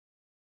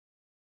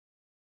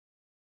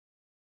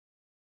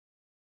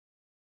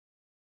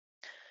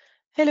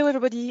Hello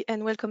everybody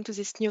and welcome to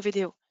this new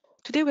video.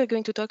 Today we're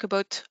going to talk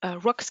about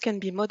rocks can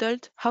be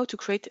modeled, how to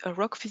create a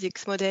rock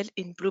physics model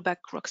in Blueback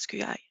Rocks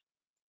QI.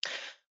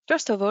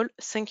 First of all,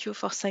 thank you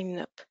for signing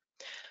up.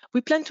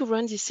 We plan to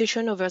run this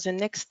session over the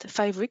next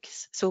 5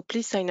 weeks, so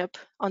please sign up.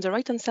 On the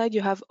right hand side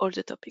you have all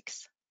the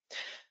topics.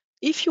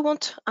 If you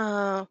want,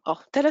 or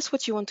tell us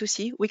what you want to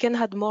see, we can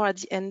add more at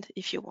the end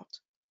if you want.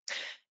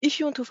 If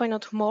you want to find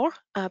out more,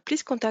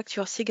 please contact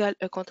your Seagal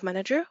account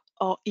manager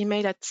or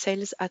email at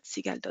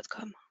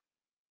sales@seagal.com.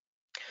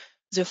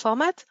 The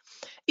format: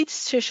 each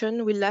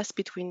session will last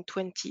between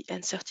 20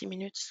 and 30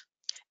 minutes.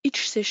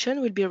 Each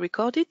session will be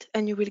recorded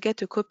and you will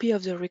get a copy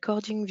of the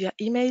recording via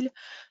email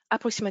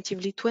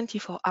approximately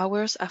 24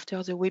 hours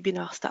after the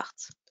webinar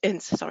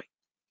ends.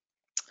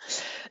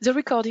 The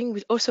recording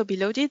will also be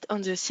loaded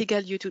on the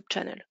Seagal YouTube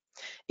channel.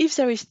 If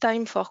there is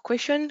time for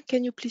question,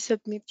 can you please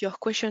submit your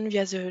question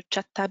via the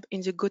chat tab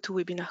in the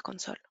GoToWebinar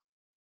console.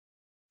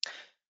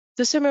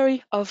 The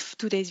summary of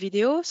today's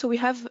video. So we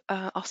have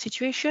our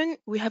situation.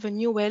 We have a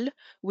new well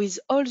with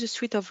all the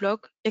suite of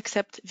log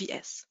except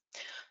VS.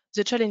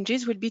 The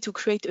challenges will be to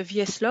create a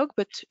VS log,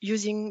 but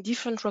using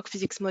different rock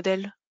physics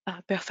model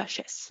per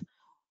facies.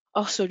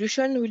 Our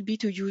solution will be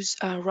to use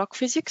rock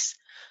physics.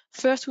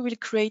 First, we will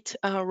create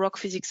a rock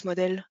physics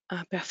model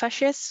per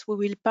facies. We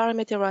will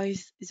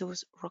parameterize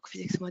those rock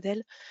physics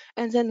model,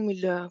 and then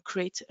we'll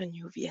create a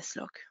new VS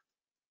log.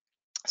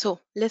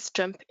 So let's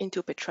jump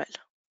into Petrel.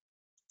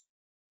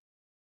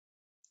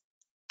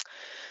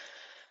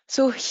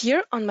 So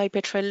here on my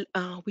Petrel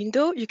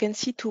window, you can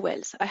see two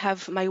wells. I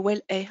have my well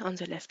A on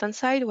the left-hand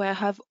side, where I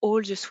have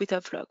all the suite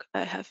of log.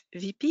 I have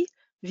VP,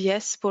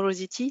 VS,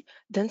 porosity,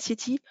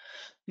 density,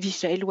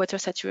 V-shale, water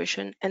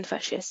saturation, and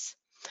facies.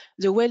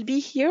 The well B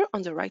here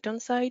on the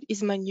right-hand side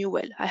is my new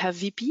well. I have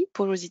VP,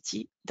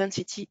 porosity,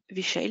 density,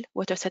 V-shale,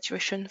 water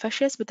saturation,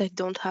 facies, but I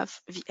don't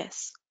have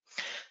VS.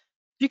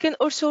 You can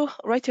also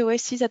right away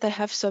see that I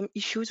have some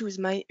issues with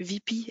my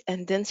VP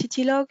and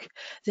density log.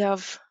 They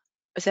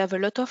have a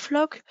lot of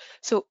log.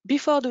 So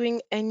before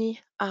doing any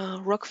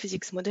rock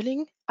physics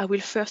modeling, I will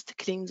first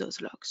clean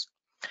those logs.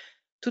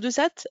 To do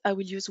that, I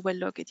will use well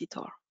log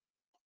editor.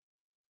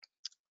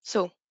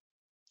 So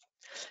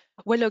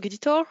well log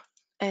editor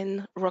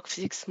and rock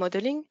physics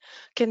modeling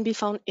can be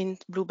found in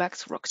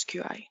Blueback Rocks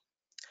QI.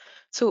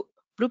 So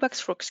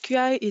Blueback Rocks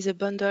QI is a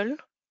bundle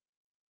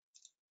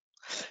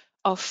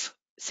of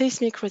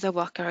seismic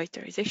reservoir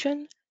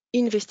characterization,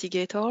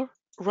 investigator,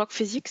 rock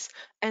physics,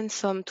 and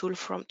some tool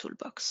from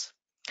Toolbox.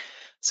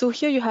 So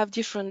here you have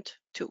different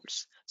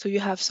tools. So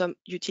you have some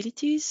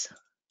utilities.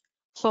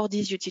 For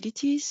these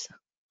utilities,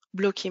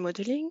 blocky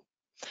modeling.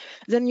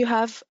 Then you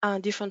have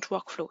different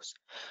workflows.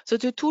 So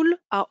the tool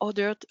are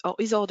ordered or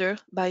is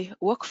ordered by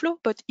workflow,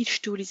 but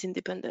each tool is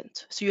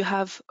independent. So you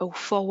have a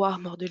forward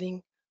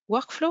modeling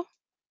workflow,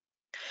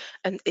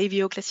 an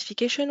AVO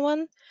classification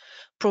one,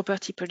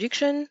 property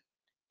prediction,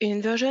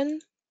 inversion,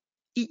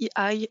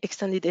 EEI,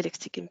 extended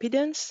electric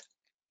impedance,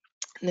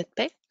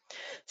 NetPay,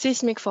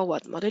 seismic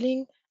forward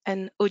modeling,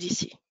 and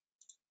ODC.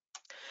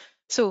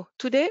 So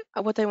today,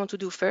 what I want to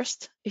do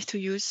first is to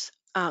use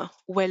a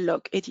well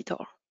log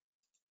editor.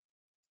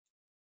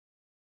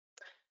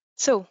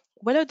 So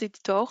well log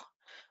editor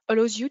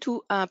allows you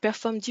to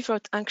perform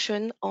different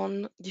action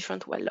on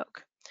different well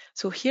log.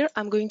 So here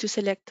I'm going to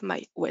select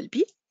my well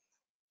B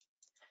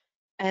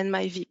and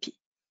my VP.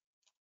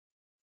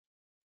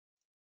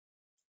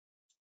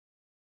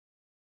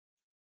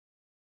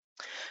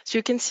 So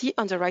you can see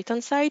on the right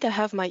hand side, I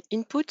have my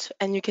input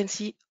and you can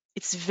see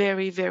it's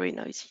very, very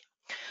noisy.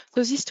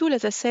 So this tool,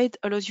 as I said,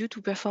 allows you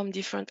to perform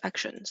different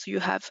actions. So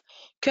you have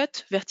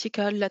cut,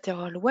 vertical,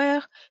 lateral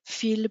wear,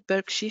 fill,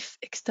 bulk shift,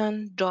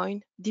 extend,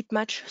 join, deep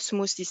match,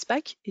 smooth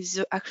despike is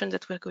the action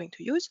that we're going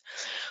to use.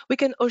 We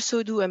can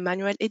also do a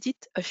manual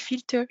edit, a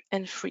filter,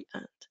 and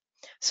freehand.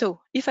 So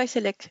if I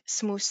select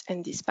smooth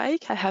and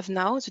despike, I have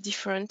now the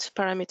different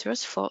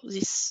parameters for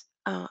this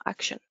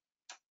action.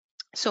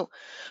 So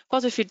for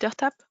the filter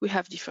tab, we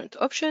have different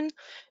options: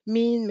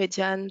 mean,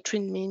 median,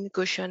 trend mean,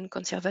 Gaussian,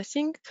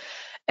 conservating.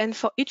 And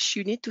for each,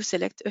 you need to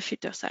select a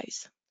filter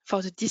size.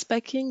 For the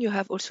despiking, you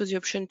have also the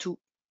option to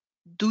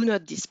do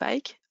not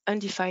despike,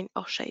 undefine,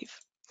 or shave.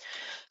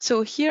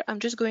 So here,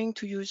 I'm just going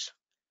to use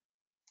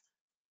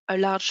a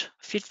large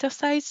filter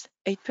size,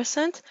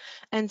 8%,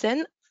 and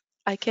then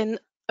I can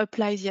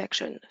apply the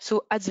action.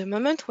 So at the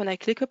moment, when I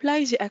click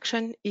apply, the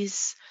action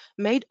is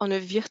made on a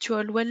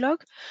virtual well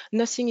log.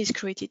 Nothing is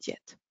created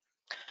yet.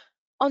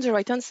 On the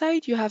right-hand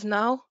side, you have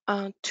now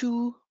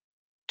two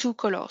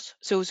colors.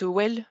 So the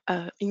well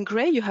in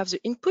gray, you have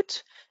the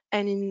input,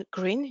 and in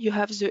green, you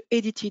have the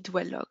edited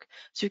well log.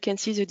 So you can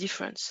see the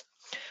difference.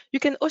 You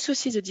can also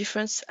see the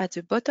difference at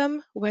the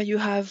bottom, where you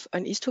have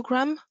an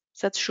histogram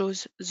that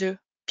shows the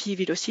P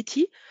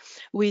velocity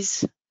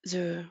with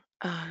the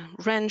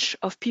range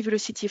of P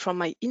velocity from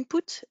my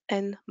input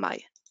and my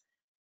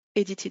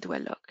edited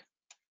well log.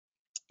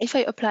 If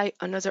I apply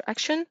another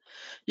action,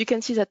 you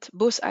can see that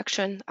both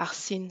actions are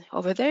seen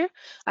over there.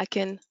 I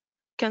can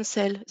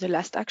cancel the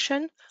last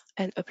action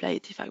and apply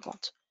it if I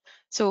want.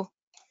 So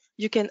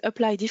you can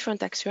apply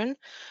different action,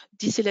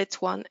 deselect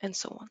one, and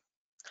so on.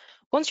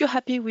 Once you're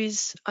happy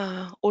with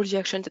all the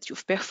actions that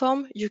you've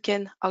performed, you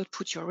can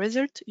output your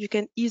result. You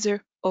can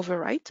either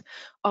overwrite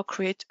or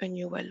create a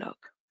new well log.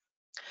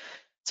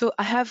 So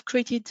I have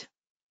created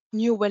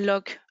new well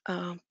log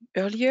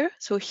earlier.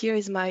 So here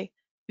is my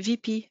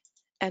VP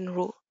and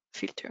row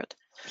filtered.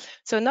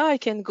 So now I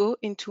can go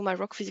into my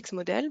rock physics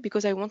model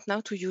because I want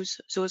now to use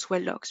those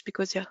well logs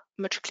because they're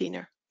much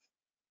cleaner.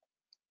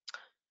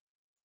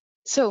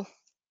 So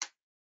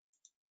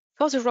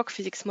for the rock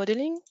physics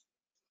modeling,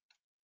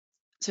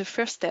 the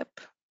first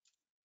step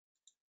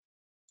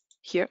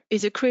here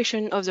is the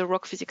creation of the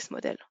rock physics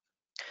model.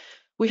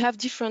 We have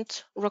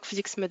different rock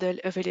physics model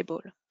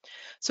available.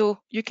 So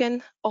you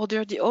can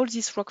order all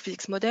these rock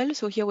physics model.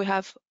 So here we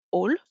have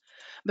all,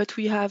 but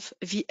we have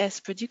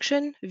VS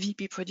prediction,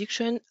 VP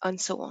prediction,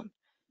 and so on.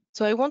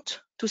 So I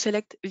want to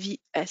select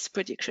VS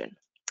prediction.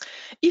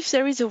 If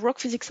there is a rock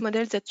physics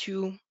model that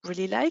you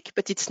really like,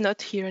 but it's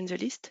not here in the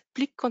list,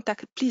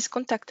 please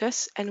contact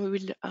us and we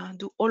will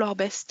do all our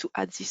best to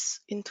add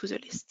this into the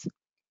list.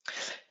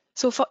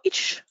 So for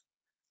each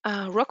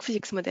rock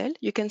physics model,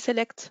 you can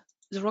select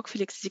the rock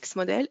physics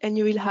model and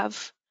you will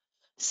have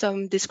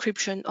some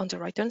description on the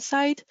right-hand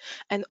side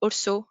and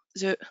also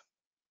the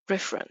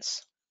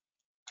reference.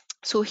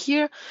 So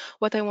here,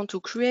 what I want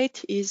to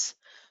create is,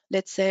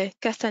 let's say,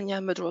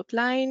 Castagna mud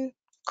line,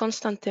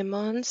 constant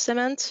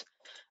cement,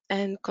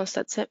 and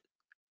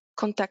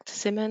contact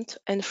cement,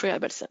 and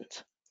friable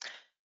sand.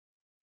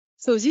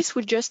 So this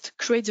will just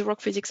create the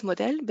rock physics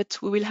model, but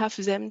we will have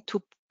them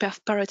to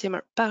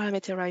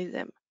parameterize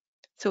them.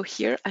 So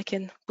here I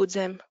can put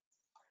them,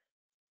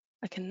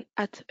 I can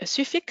add a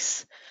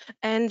suffix,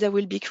 and they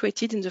will be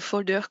created in the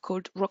folder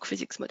called rock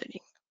physics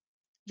modeling.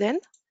 Then,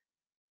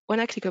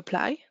 when I click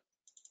apply,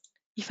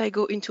 if I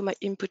go into my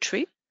input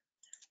tree,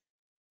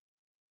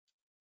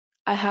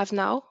 I have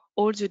now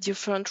all the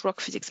different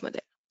rock physics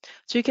models.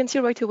 So you can see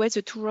right away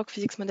the 2 rock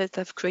physics models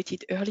I've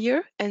created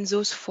earlier, and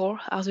those 4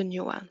 are the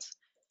new ones.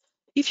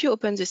 If you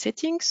open the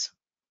settings,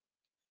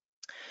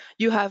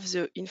 you have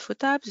the info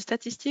tab, the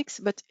statistics,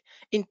 but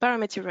in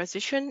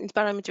parameterization, in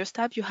parameters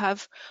tab, you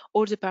have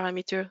all the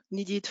parameters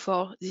needed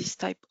for this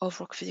type of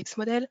rock physics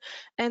model,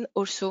 and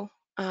also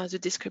the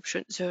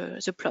description,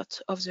 the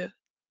plot of the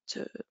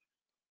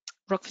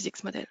rock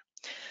physics model.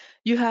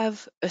 You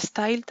have a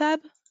style tab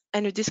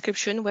and a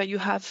description where you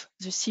have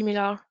the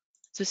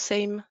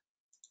same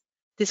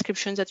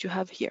description that you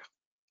have here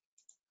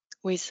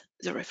with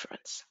the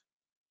reference.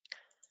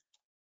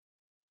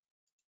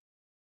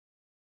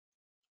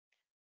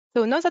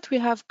 So now that we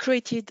have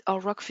created our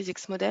rock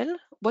physics model,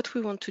 what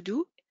we want to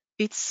do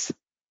is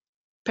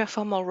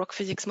perform our rock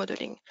physics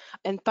modeling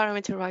and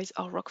parameterize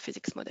our rock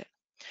physics model.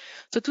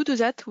 So to do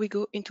that, we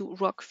go into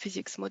rock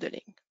physics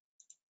modeling.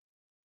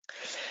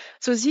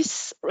 So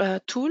this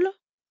tool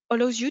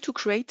allows you to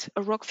create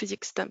a rock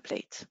physics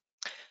template.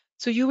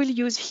 So you will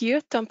use here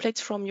templates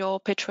from your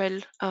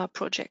Petrel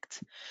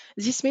project.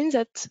 This means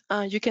that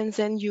you can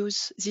then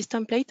use this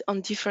template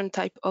on different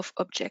type of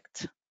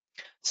object.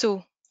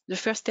 So the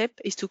first step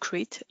is to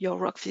create your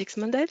rock physics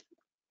model.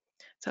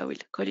 So I will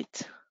call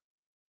it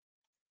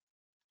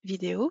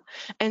video,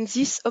 and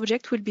this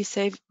object will be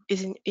saved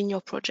in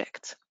your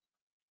project.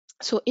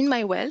 So in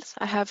my wells,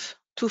 I have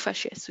 2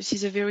 facies. This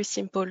is a very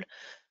simple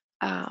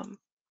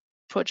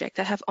project.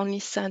 I have only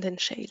sand and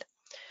shale.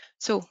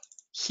 So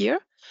here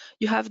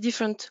you have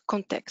different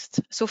contexts.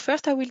 So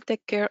first I will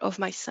take care of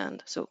my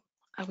sand. So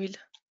I will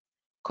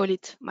call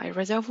it my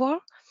reservoir,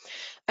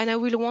 and I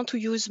will want to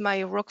use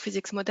my rock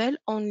physics model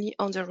only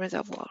on the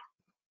reservoir.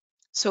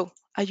 So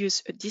I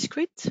use a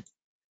discrete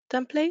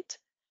template.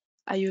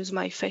 I use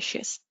my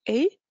facies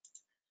A,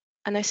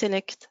 and I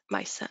select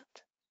my sand.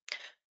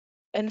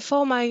 And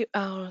for my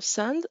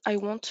sand, I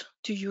want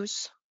to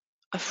use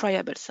a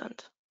friable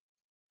sand.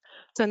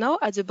 So now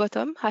at the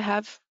bottom, I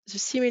have the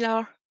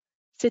similar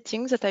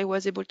settings that I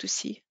was able to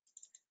see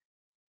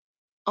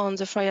on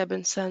the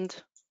friable sand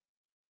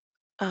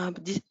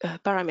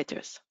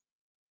parameters.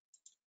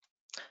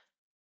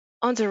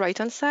 On the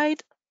right-hand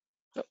side,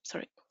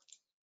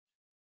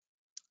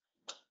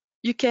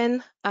 you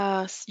can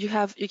you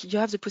have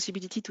the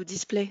possibility to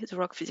display the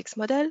rock physics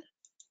model,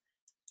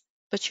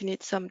 but you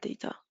need some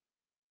data.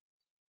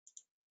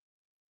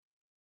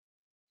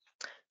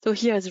 So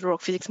here is the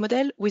rock physics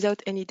model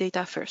without any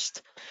data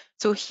first.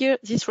 So here,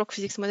 this rock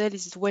physics model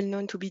is well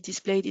known to be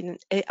displayed in an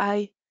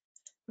AI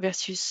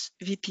versus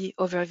VP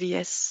over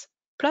VS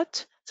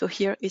plot. So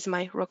here is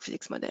my rock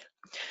physics model.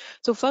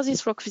 So for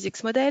this rock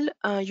physics model,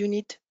 you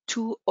need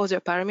 2 other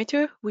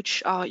parameters,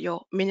 which are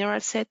your mineral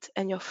set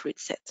and your fluid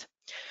set.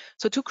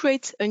 So to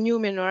create a new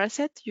mineral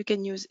set, you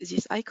can use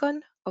this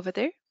icon over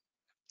there,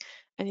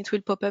 and it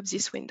will pop up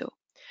this window.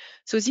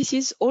 So this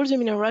is all the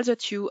minerals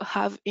that you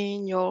have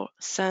in your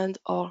sand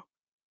or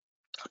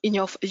in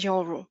your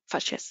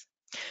facies.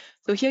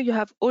 So here you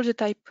have all the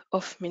type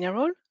of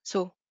mineral,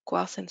 so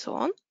quartz and so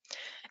on.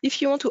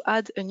 If you want to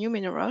add a new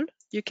mineral,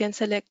 you can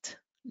select,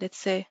 let's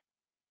say,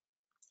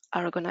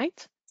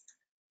 aragonite,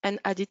 and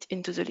add it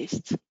into the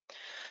list.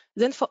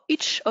 Then for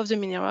each of the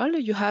mineral,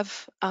 you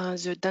have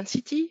the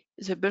density,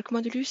 the bulk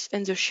modulus,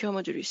 and the shear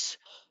modulus.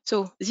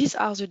 So these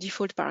are the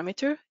default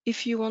parameter.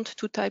 If you want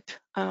to type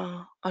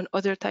on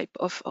other type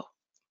of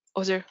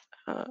other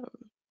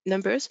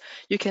numbers,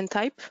 you can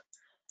type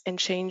and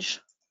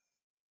change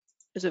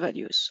the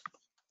values.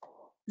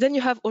 Then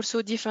you have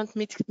also different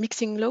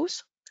mixing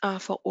laws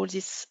for all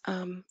these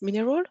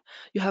mineral.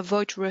 You have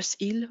Voigt Russ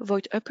Hill,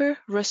 Voigt upper,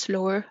 Russ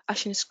lower,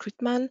 Ashin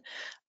Scriptman,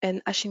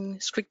 and Ashin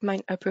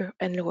Scriptmine upper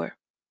and lower.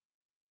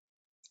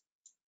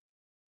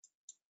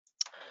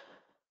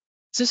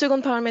 The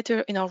second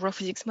parameter in our rock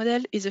physics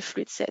model is a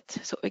fluid set.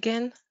 So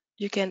again,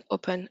 you can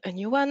open a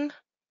new one,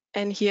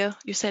 and here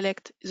you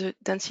select the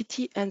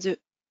density and the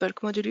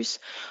bulk modulus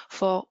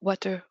for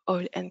water,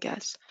 oil, and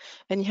gas.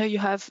 And here you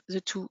have the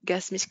two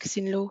gas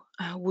mixing law,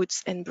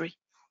 Woods and Brie.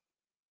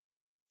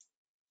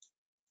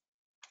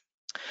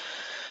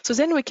 So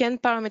then we can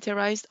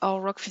parameterize our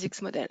rock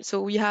physics model.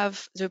 So we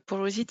have the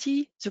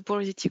porosity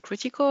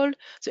critical,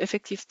 the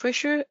effective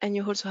pressure, and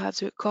you also have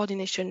the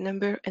coordination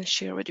number and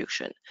shear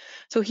reduction.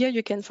 So here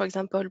you can, for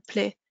example,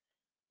 play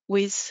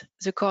with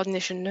the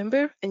coordination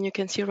number, and you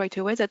can see right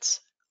away that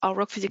our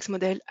rock physics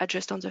model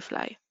adjusts on the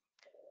fly.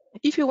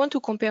 If you want to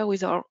compare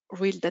with our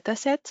real data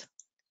set,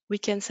 we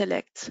can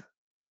select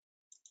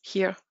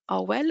here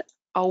our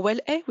well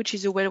A, which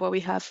is a well where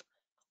we have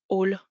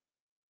all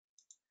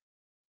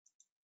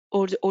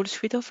the whole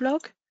suite of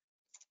log,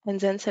 and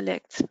then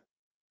select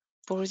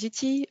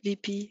porosity,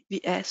 VP,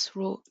 VS,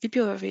 rho, VP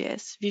over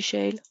VS, V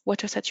shale,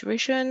 water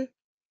saturation,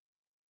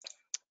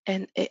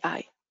 and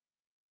AI.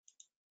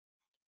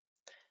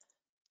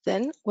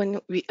 Then when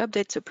we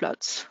update the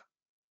plots,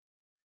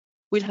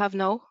 we'll have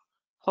now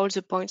all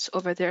the points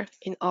over there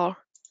in our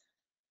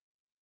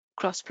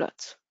cross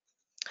plots.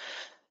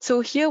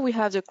 So here we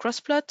have the cross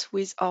plot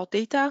with our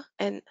data,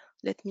 and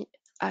let me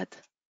add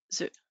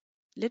the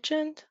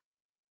legend.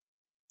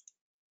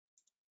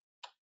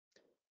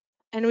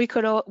 And we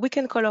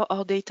can color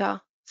our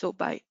data so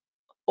by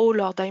all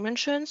our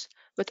dimensions,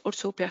 but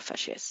also per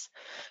facies.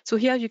 So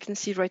here you can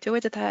see right away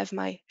that I have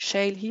my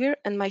shale here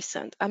and my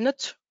sand. I'm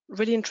not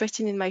really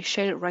interested in my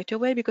shale right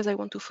away because I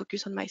want to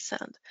focus on my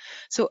sand.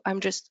 So I'm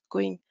just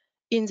going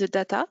in the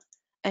data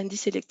and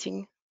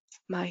deselecting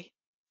my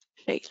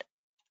shale.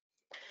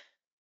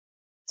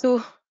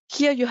 So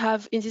here you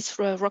have in this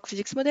rock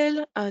physics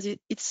model,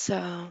 it's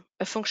a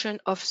function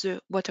of the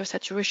water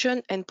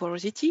saturation and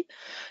porosity.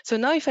 So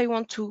now if I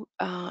want to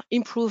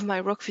improve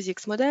my rock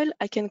physics model,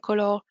 I can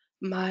color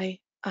my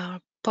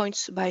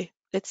points by,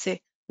 let's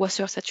say,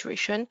 water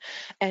saturation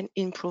and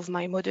improve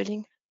my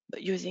modeling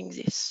using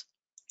this.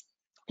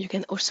 You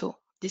can also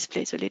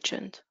display the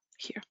legend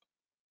here.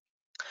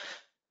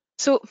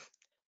 So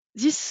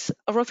this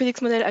rock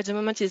physics model at the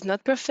moment is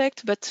not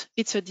perfect, but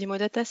it's a demo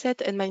data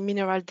set and my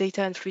mineral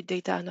data and fluid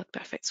data are not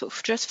perfect. So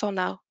just for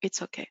now,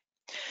 it's okay.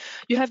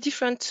 You have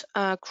different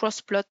cross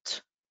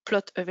plot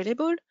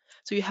available.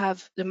 So you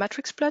have the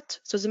matrix plot.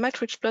 So the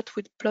matrix plot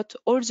would plot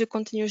all the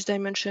continuous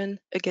dimension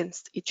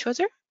against each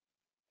other.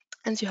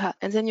 And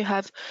then you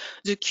have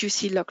the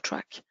QC log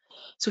track.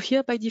 So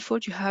here by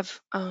default, you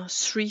have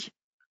 3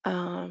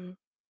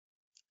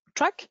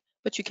 track,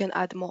 but you can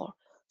add more.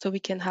 So we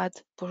can add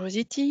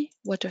porosity,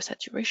 water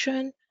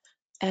saturation,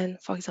 and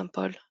for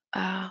example,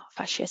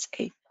 facies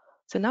A.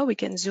 So now we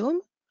can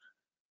zoom,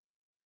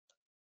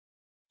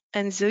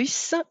 and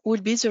this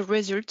will be the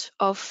result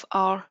of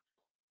our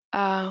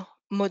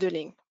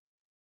modeling.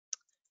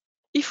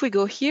 If we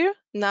go here,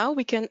 now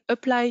we can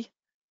apply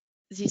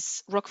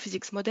this rock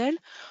physics model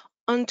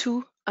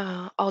onto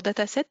our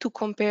dataset to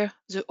compare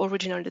the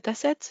original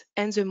dataset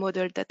and the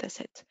model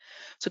dataset.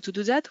 So to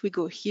do that, we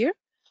go here.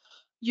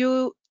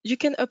 You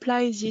can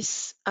apply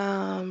this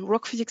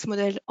rock physics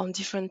model on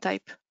different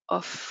type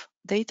of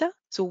data,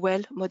 so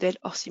well, model,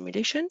 or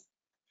simulation.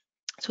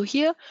 So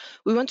here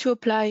we want to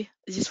apply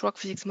this rock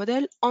physics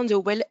model on the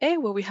well A,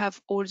 where we have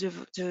all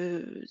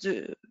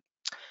the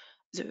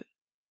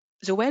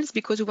wells,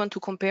 because we want to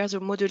compare the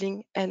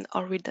modeling and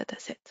our real data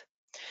set.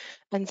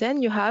 And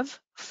then you have,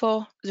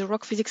 for the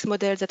rock physics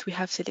model that we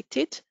have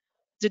selected,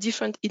 the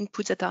different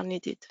inputs that are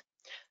needed.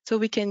 So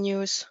we can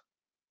use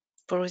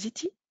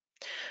porosity,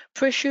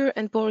 pressure,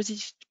 and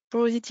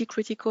porosity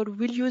critical.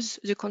 We'll use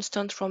the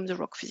constant from the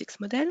rock physics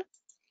model.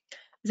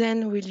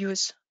 Then we'll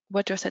use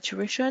water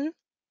saturation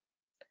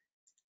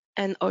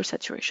and oil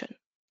saturation.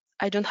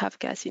 I don't have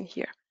gas in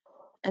here.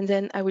 And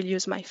then I will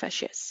use my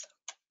facies.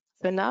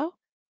 So now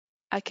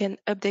I can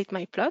update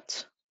my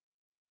plot,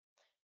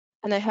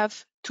 and I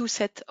have 2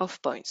 sets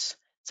of points.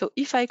 So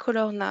if I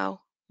color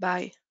now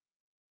by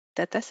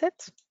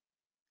dataset,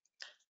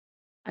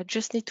 I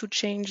just need to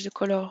change the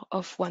color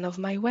of one of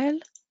my well.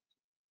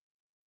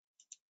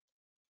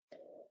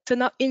 So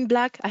now in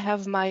black, I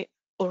have my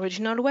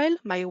original well,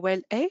 my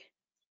well A,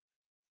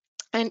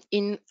 and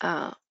in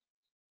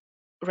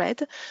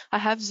red, I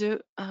have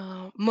the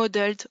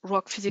modeled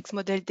rock physics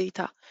model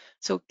data.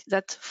 So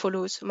that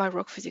follows my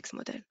rock physics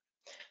model.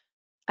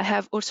 I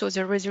have also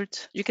the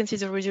result. You can see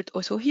the result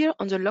also here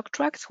on the log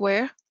tracks,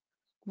 where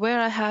where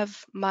I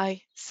have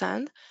my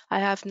sand, I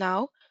have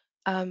now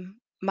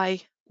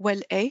my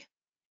well A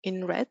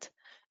in red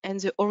and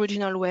the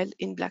original well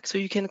in black. So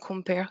you can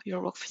compare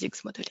your rock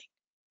physics modeling.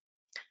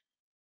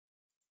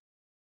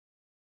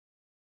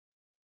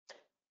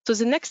 So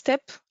the next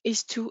step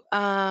is to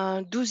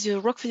do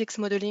the rock physics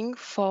modeling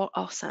for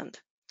our sand.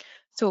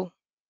 So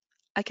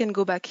I can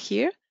go back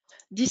here,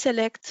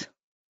 deselect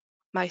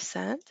my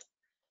sand,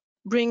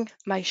 bring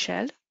my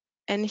shell,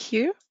 and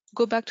here,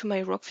 go back to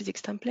my rock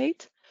physics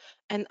template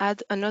and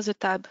add another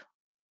tab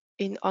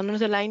in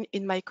another line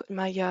in my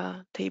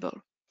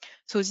table.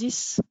 So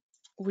this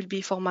will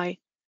be for my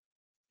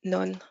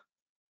non-reservoir.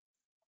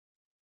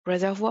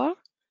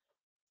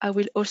 I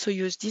will also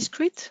use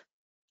discrete,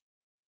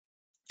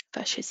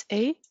 fasces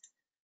A,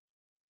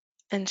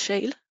 and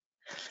shale.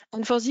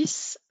 And for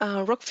this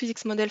rock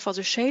physics model for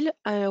the shale,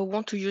 I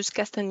want to use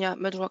Castagna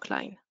mudrock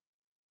line.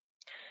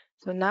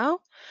 So now,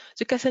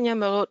 the Castagna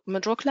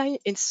mudrock line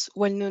is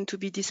well known to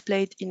be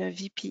displayed in a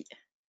VP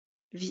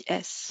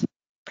VS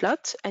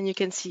plot, and you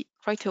can see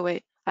right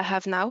away I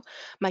have now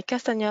my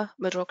Castagna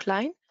mudrock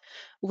line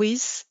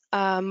with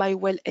my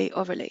well A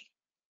overlay.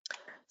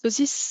 So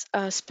this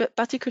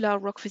particular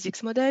rock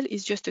physics model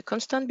is just a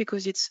constant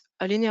because it's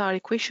a linear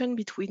equation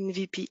between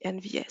VP and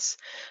VS.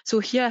 So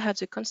here I have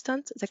the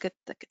constant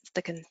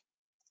that can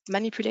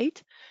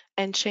manipulate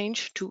and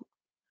change to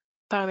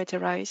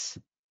parameterize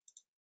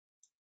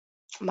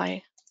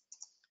my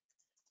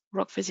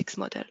rock physics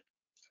model.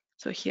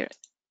 So here,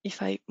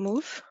 if I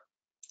move,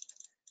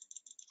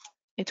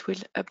 it will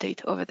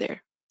update over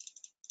there.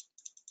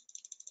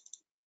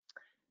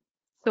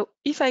 So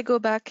if I go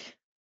back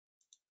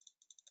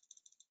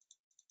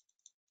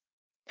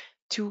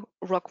to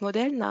rock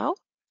model now,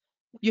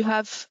 you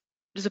have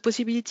the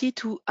possibility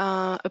to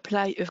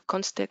apply a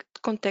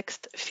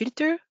context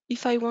filter.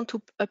 If I want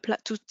to apply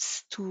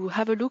to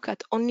have a look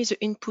at only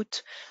the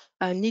input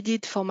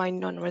needed for my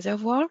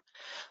non-reservoir,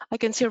 I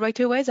can see right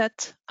away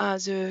that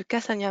the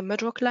Castagna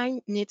mudrock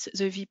line needs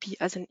the VP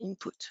as an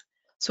input.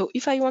 So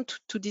if I want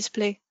to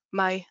display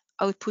my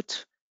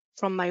output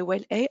from my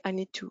well A, I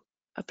need to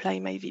apply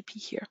my VP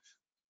here.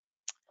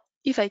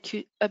 If I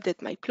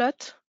update my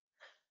plot,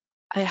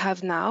 I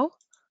have now,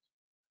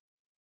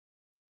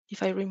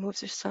 if I remove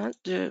the sun,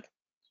 I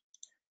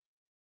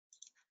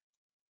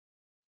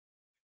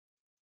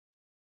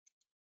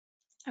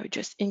will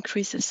just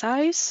increase the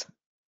size.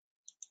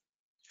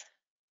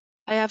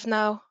 I have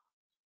now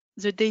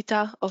the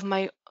data of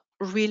my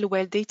real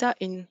well data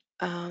in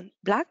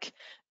black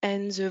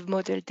and the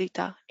model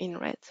data in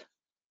red.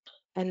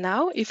 And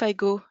now if I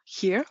go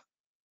here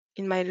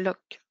in my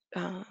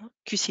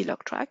QC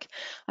log track,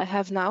 I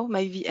have now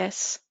my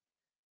VS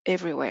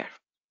everywhere.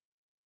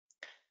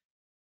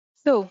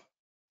 So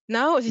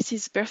now this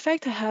is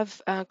perfect. I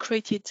have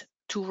created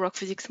two rock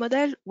physics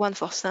models, one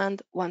for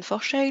sand, one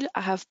for shale. I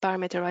have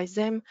parameterized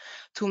them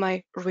to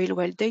my real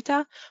well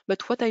data,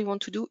 but what I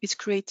want to do is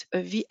create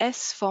a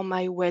VS for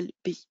my well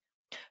B.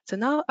 So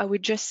now I will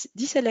just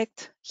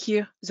deselect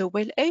here the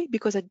well A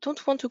because I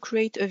don't want to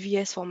create a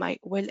VS for my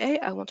well A,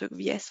 I want a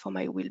VS for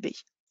my well B.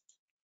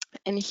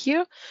 And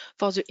here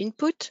for the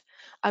input,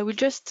 I will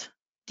just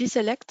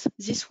deselect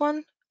this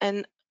one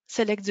and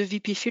select the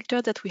VP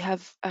filter that we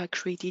have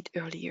created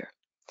earlier.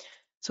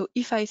 So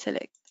if I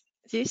select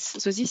this,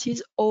 so this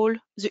is all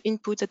the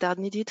inputs that are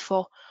needed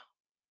for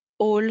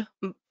all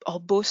or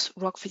both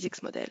rock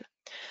physics model.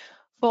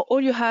 For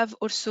all you have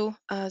also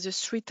the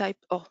three type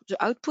or the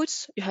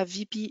outputs, you have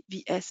VP,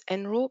 VS,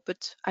 and row,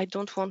 but I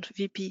don't want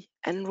VP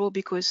and row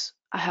because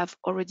I have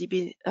already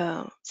been,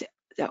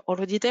 they're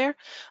already there.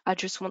 I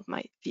just want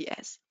my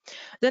VS.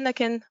 Then I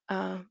can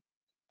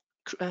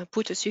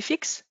put a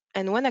suffix,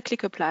 and when I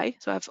click apply,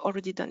 so I've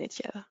already done it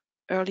here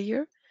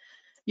earlier,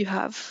 you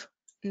have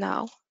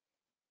now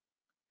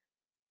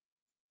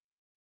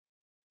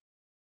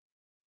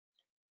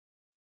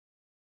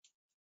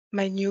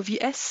my new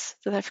VS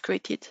that I've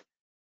created,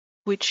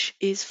 which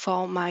is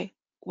for my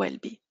well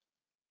B.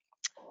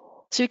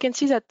 So you can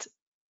see that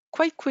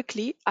quite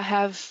quickly I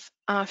have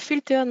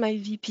filtered my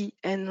VP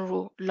and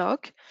row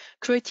log,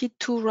 created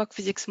two rock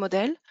physics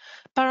model,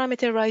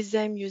 parameterized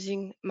them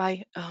using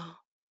my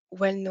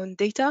well-known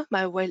data,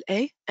 my well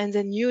A, and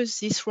then use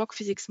this rock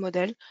physics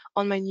model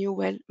on my new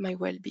well, my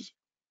well B.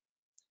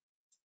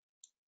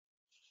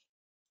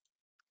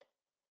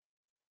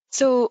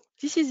 So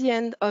this is the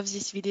end of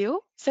this video.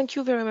 Thank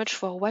you very much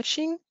for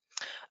watching.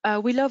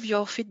 We love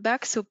your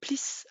feedback, so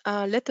please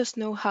let us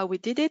know how we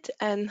did it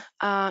and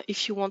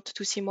if you want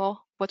to see more,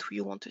 what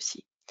you want to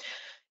see.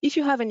 If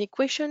you have any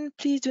question,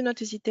 please do not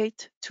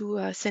hesitate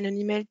to send an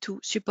email to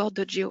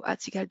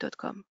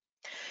support.geo@sigal.com.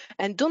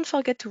 And don't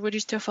forget to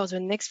register for the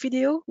next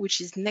video,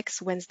 which is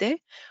next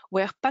Wednesday,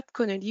 where Pat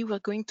Connolly we're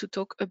going to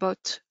talk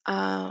about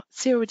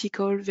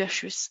theoretical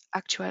versus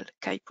actual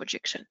Chi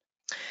projection.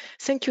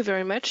 Thank you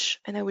very much,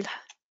 and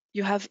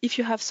if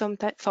you have some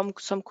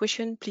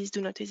question, please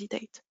do not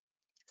hesitate.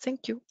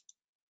 Thank you.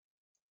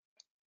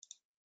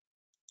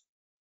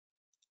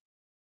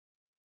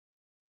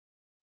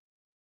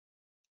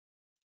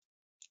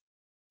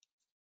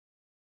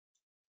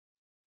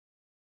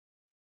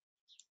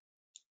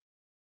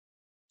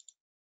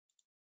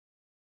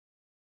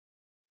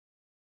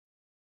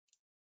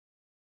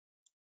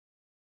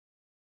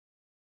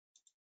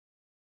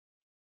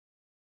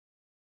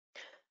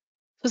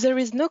 So there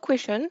is no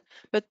question,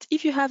 but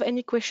if you have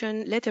any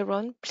question later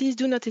on, please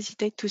do not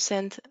hesitate to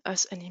send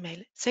us an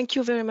email. Thank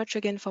you very much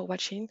again for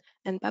watching,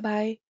 and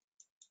bye-bye.